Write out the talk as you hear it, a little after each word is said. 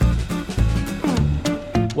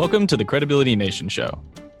Welcome to the Credibility Nation Show,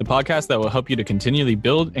 the podcast that will help you to continually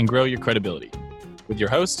build and grow your credibility. With your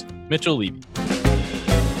host, Mitchell Levy.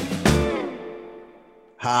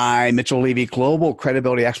 Hi, Mitchell Levy, global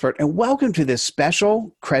credibility expert, and welcome to this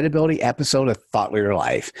special credibility episode of Thought Leader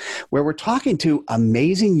Life, where we're talking to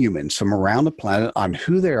amazing humans from around the planet on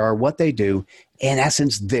who they are, what they do, in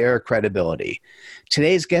essence, their credibility.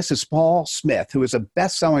 Today's guest is Paul Smith, who is a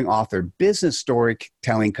best-selling author, business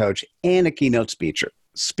storytelling coach, and a keynote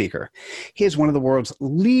speaker. He is one of the world's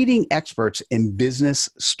leading experts in business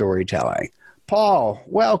storytelling. Paul,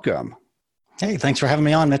 welcome. Hey, thanks for having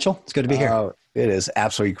me on, Mitchell. It's good to be here. It is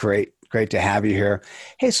absolutely great to have you here.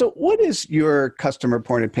 Hey, so what is your customer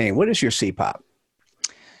point of pain? What is your CPOP?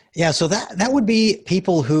 Yeah, so that would be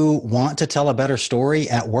people who want to tell a better story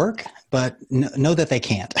at work, but know that they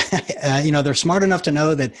can't. They're smart enough to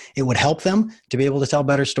know that it would help them to be able to tell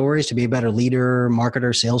better stories, to be a better leader,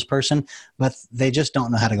 marketer, salesperson, but they just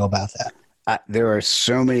don't know how to go about that. There are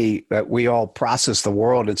so many that we all process the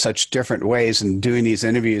world in such different ways. And doing these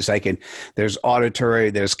interviews, there's auditory,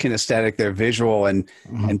 there's kinesthetic, there's visual, and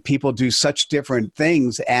people do such different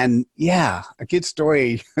things. And yeah, a good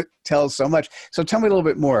story tells so much. So tell me a little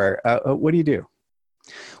bit more. What do you do?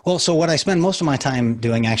 Well, so what I spend most of my time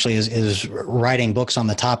doing actually is writing books on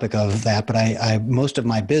the topic of that. But most of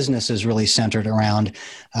my business is really centered around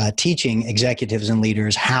teaching executives and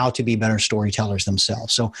leaders how to be better storytellers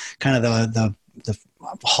themselves. So kind of the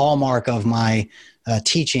hallmark of my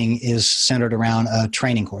teaching is centered around a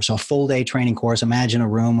training course. So a full day training course. Imagine a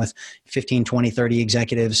room with 15, 20, 30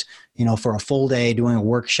 executives, for a full day doing a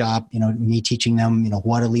workshop, me teaching them,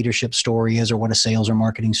 what a leadership story is or what a sales or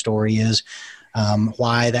marketing story is.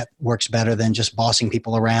 Why that works better than just bossing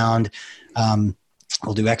people around.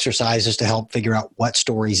 We'll do exercises to help figure out what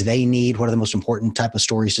stories they need, what are the most important type of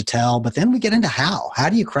stories to tell. But then we get into how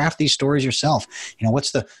do you craft these stories yourself? What's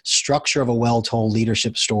the structure of a well-told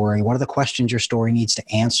leadership story? What are the questions your story needs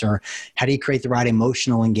to answer? How do you create the right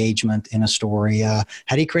emotional engagement in a story? How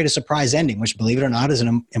do you create a surprise ending, which, believe it or not, is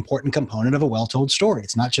an important component of a well-told story?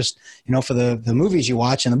 It's not just, for the movies you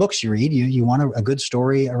watch and the books you read, you want a good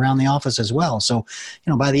story around the office as well. So,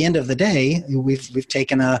 by the end of the day, we've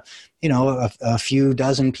taken a few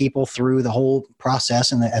dozen people through the whole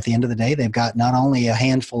process. And at the end of the day, they've got not only a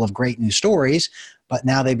handful of great new stories, but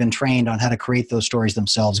now they've been trained on how to create those stories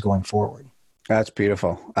themselves going forward. That's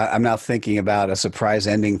beautiful. I'm now thinking about a surprise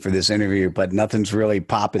ending for this interview, but nothing's really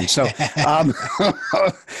popping. So,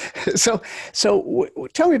 so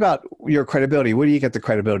tell me about your credibility. What do you get the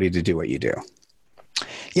credibility to do what you do?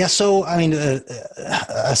 Yeah, so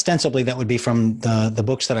ostensibly that would be from the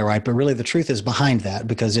books that I write, but really the truth is behind that,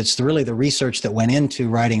 because it's really the research that went into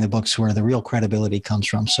writing the books where the real credibility comes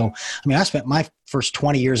from. So, I spent my first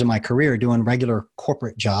 20 years of my career doing regular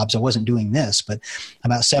corporate jobs. I wasn't doing this, but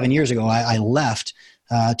about 7 years ago, I left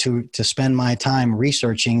to spend my time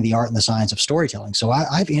researching the art and the science of storytelling. So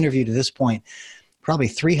I've interviewed at this point probably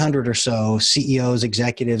 300 or so CEOs,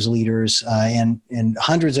 executives, leaders, and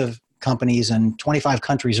hundreds of companies in 25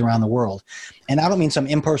 countries around the world. And I don't mean some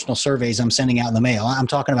impersonal surveys I'm sending out in the mail. I'm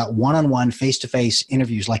talking about one-on-one, face-to-face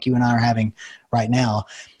interviews like you and I are having right now.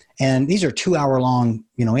 And these are 2-hour-long,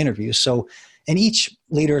 interviews. So, and each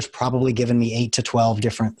leader has probably given me 8 to 12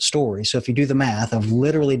 different stories. So if you do the math, I've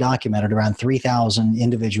literally documented around 3,000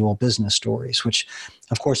 individual business stories, which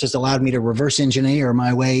of course has allowed me to reverse engineer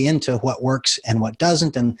my way into what works and what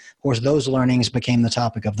doesn't. And of course, those learnings became the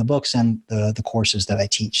topic of the books and the courses that I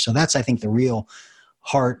teach. So that's, I think, the real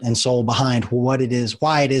heart and soul behind why it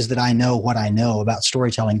is that I know what I know about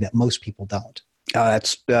storytelling that most people don't.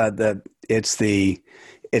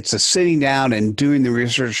 It's a sitting down and doing the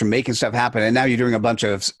research and making stuff happen. And now you're doing a bunch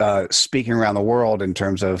of speaking around the world in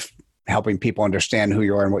terms of helping people understand who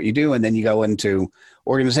you are and what you do. And then you go into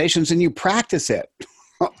organizations and you practice it.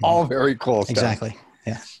 All very cool stuff. Exactly.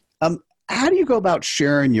 Yeah. How do you go about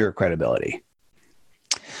sharing your credibility?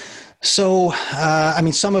 So,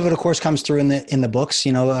 some of it, of course, comes through in the books.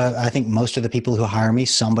 I think most of the people who hire me,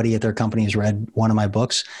 somebody at their company has read one of my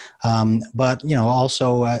books. But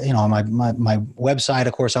also, on my website,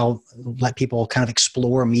 of course, I'll let people kind of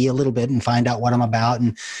explore me a little bit and find out what I'm about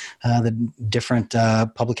and the different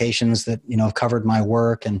publications that have covered my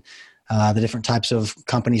work and the different types of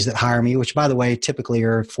companies that hire me, which, by the way, typically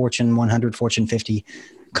are Fortune 100, Fortune 50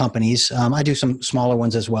 companies. I do some smaller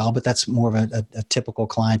ones as well, but that's more of a typical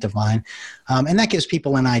client of mine. And that gives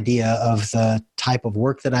people an idea of the type of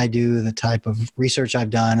work that I do, the type of research I've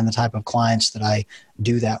done, and the type of clients that I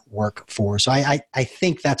do that work for. So I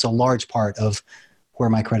think that's a large part of where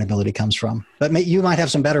my credibility comes from. But you might have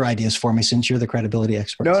some better ideas for me since you're the credibility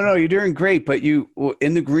expert. No, you're doing great. But you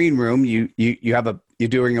in the green room, you have you're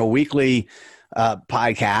doing a weekly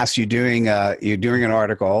podcast, you're doing an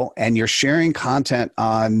article, and you're sharing content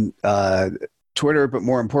on Twitter, but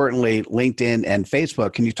more importantly, LinkedIn and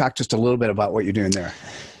Facebook. Can you talk just a little bit about what you're doing there?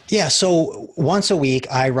 Yeah. So once a week,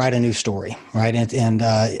 I write a new story, right?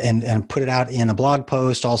 And put it out in a blog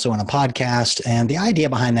post, also in a podcast. And the idea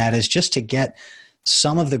behind that is just to get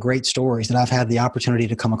some of the great stories that I've had the opportunity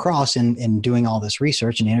to come across in doing all this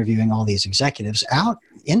research and interviewing all these executives out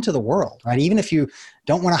into the world, right? Even if you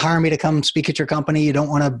don't want to hire me to come speak at your company, you don't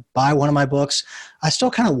want to buy one of my books, I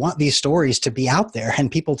still kind of want these stories to be out there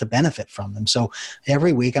and people to benefit from them. So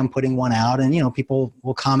every week I'm putting one out, and, people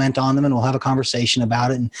will comment on them and we'll have a conversation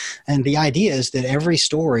about it. And the idea is that every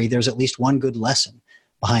story, there's at least one good lesson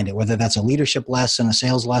behind it, whether that's a leadership lesson, a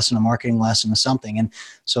sales lesson, a marketing lesson, or something. And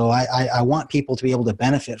so I want people to be able to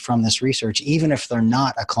benefit from this research, even if they're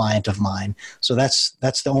not a client of mine. So that's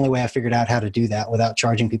the only way I figured out how to do that without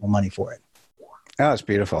charging people money for it. Oh, that's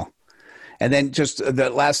beautiful. And then just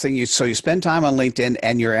the last thing, you spend time on LinkedIn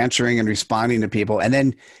and you're answering and responding to people. And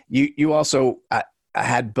then you also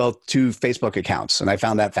had both 2 Facebook accounts, and I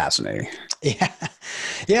found that fascinating. Yeah.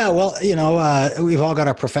 Well, we've all got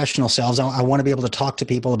our professional selves. I want to be able to talk to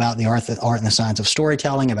people about the art and the science of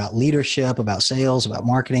storytelling, about leadership, about sales, about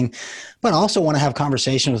marketing, but I also want to have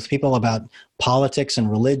conversations with people about politics and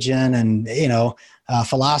religion and,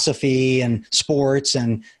 philosophy and sports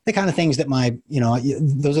and the kind of things that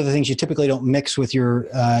those are the things you typically don't mix with your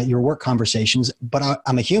work conversations. But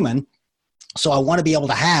I'm a human, so I want to be able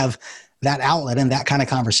to have that outlet and that kind of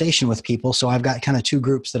conversation with people. So I've got kind of 2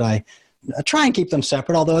 groups that I try and keep them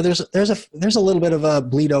separate, although there's a little bit of a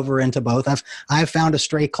bleed over into both. I've found a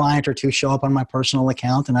stray client or 2 show up on my personal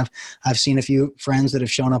account, and I've seen a few friends that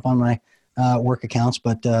have shown up on my work accounts,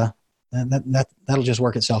 but that'll just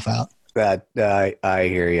work itself out. That I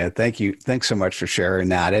hear you. Thank you. Thanks so much for sharing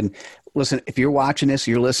that. And listen, if you're watching this,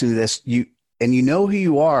 you're listening to this, you know who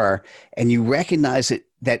you are, and you recognize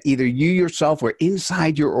that either you yourself or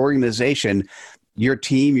inside your organization, your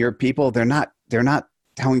team, your people, they're not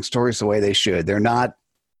telling stories the way they should. They're not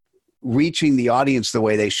reaching the audience the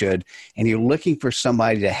way they should. And you're looking for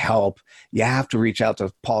somebody to help. You have to reach out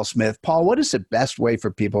to Paul Smith. Paul, what is the best way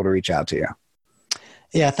for people to reach out to you?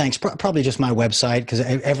 Yeah, thanks. Probably just my website, because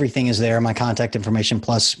everything is there, my contact information,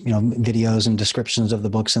 plus, videos and descriptions of the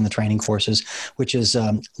books and the training courses, which is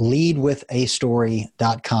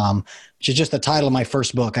leadwithastory.com, which is just the title of my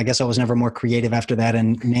first book. I guess I was never more creative after that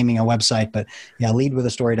in naming a website, but yeah,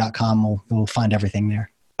 leadwithastory.com, we'll find everything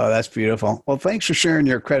there. Oh, that's beautiful. Well, thanks for sharing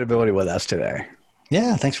your credibility with us today.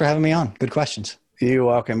 Yeah, thanks for having me on. Good questions. You're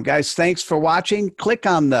welcome. Guys, thanks for watching. Click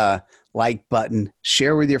on the like button,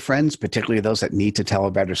 share with your friends, particularly those that need to tell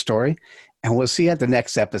a better story. And we'll see you at the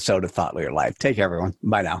next episode of Thought Leader Life. Take care, everyone.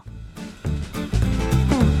 Bye now.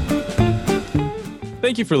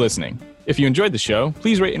 Thank you for listening. If you enjoyed the show,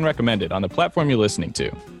 please rate and recommend it on the platform you're listening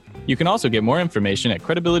to. You can also get more information at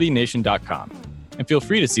credibilitynation.com. And feel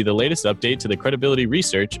free to see the latest update to the credibility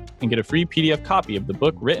research and get a free PDF copy of the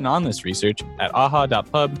book written on this research at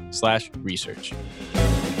aha.pub/research.